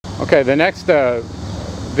Okay, the next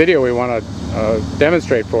video we want to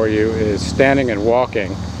demonstrate for you is standing and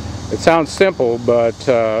walking. It sounds simple, but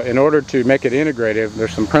in order to make it integrative,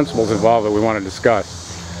 there's some principles involved that we want to discuss.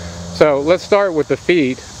 So let's start with the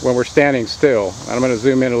feet when we're standing still. And I'm going to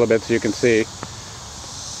zoom in a little bit so you can see.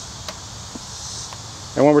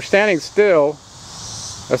 And when we're standing still,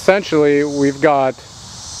 essentially we've got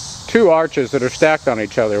two arches that are stacked on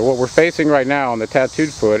each other. What we're facing right now on the tattooed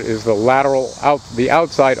foot is the the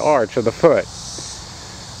outside arch of the foot.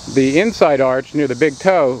 The inside arch near the big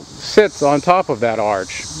toe sits on top of that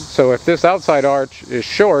arch. So if this outside arch is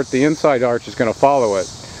short, the inside arch is going to follow it.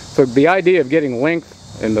 So the idea of getting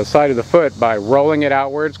length in the side of the foot by rolling it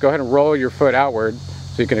outwards, go ahead and roll your foot outward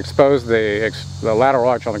so you can expose the lateral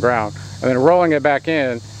arch on the ground. And then rolling it back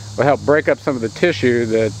in will help break up some of the tissue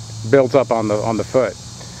that builds up on the foot.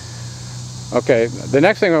 Okay, the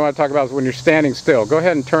next thing I want to talk about is when you're standing still. Go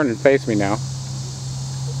ahead and turn and face me now.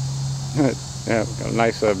 Yeah, got a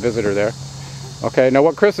nice visitor there. Okay, now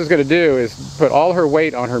what Chris is going to do is put all her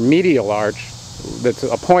weight on her medial arch. That's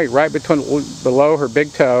a point right below her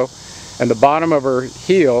big toe and the bottom of her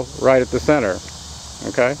heel right at the center.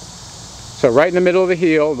 Okay, so right in the middle of the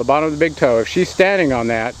heel, the bottom of the big toe. If she's standing on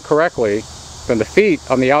that correctly, then the feet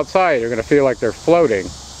on the outside are going to feel like they're floating.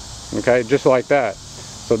 Okay, just like that.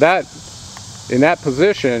 So in that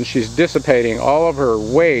position, she's dissipating all of her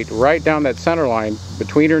weight right down that center line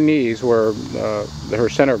between her knees where her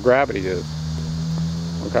center of gravity is.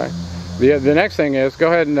 Okay. The next thing is, go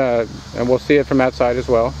ahead and we'll see it from that side as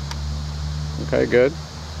well. Okay, good.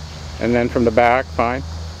 And then from the back, fine.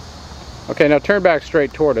 Okay, now turn back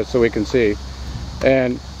straight toward us so we can see.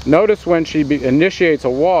 And notice when she initiates a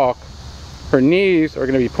walk, her knees are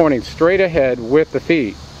going to be pointing straight ahead with the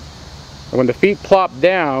feet. And when the feet plop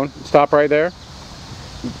down, stop right there,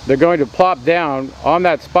 they're going to plop down on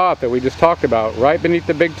that spot that we just talked about, right beneath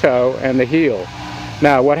the big toe and the heel.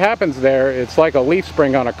 Now what happens there, it's like a leaf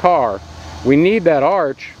spring on a car. We need that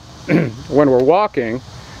arch when we're walking,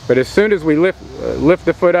 but as soon as we lift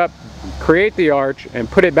the foot up, create the arch, and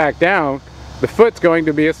put it back down, the foot's going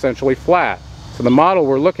to be essentially flat. So the model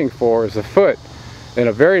we're looking for is a foot in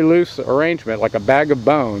a very loose arrangement, like a bag of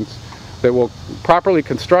bones, that will properly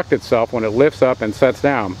construct itself when it lifts up and sets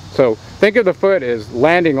down. So think of the foot as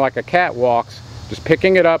landing like a cat walks, just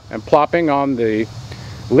picking it up and plopping on the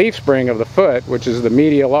leaf spring of the foot, which is the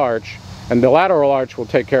medial arch, and the lateral arch will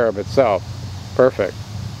take care of itself. Perfect.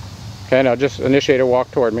 Okay, now just initiate a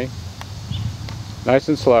walk toward me. Nice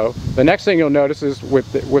and slow. The next thing you'll notice is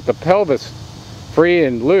with the pelvis free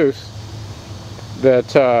and loose,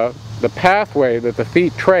 that the pathway that the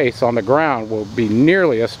feet trace on the ground will be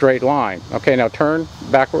nearly a straight line. Okay, now turn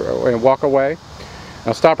backward and walk away.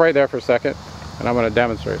 Now stop right there for a second, and I'm going to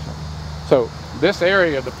demonstrate something. So this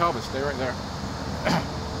area of the pelvis, stay right there,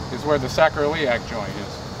 is where the sacro-illiac joint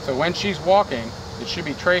is. So when she's walking, it should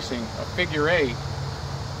be tracing a figure 8,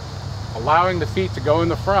 allowing the feet to go in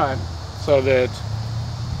the front so that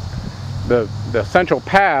the central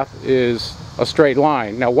path is a straight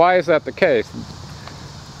line. Now why is that the case?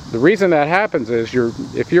 The reason that happens is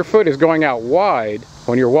if your foot is going out wide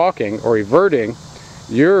when you're walking or everting,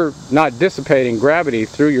 you're not dissipating gravity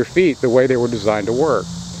through your feet the way they were designed to work.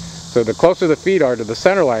 So the closer the feet are to the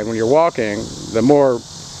center line when you're walking, the more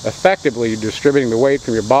effectively you're distributing the weight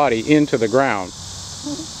from your body into the ground.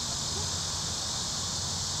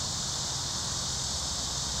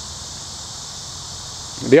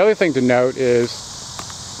 The other thing to note is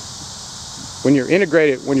when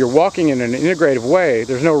you're walking in an integrative way,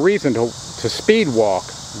 there's no reason to speed walk.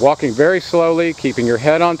 Walking very slowly, keeping your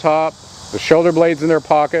head on top, the shoulder blades in their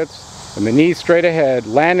pockets, and the knees straight ahead,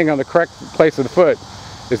 landing on the correct place of the foot,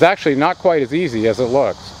 is actually not quite as easy as it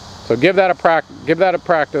looks. So give that a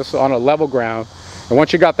practice on a level ground, and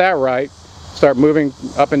once you got that right, start moving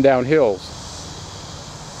up and down hills.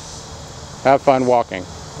 Have fun walking.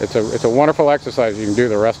 It's a wonderful exercise you can do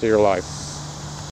the rest of your life.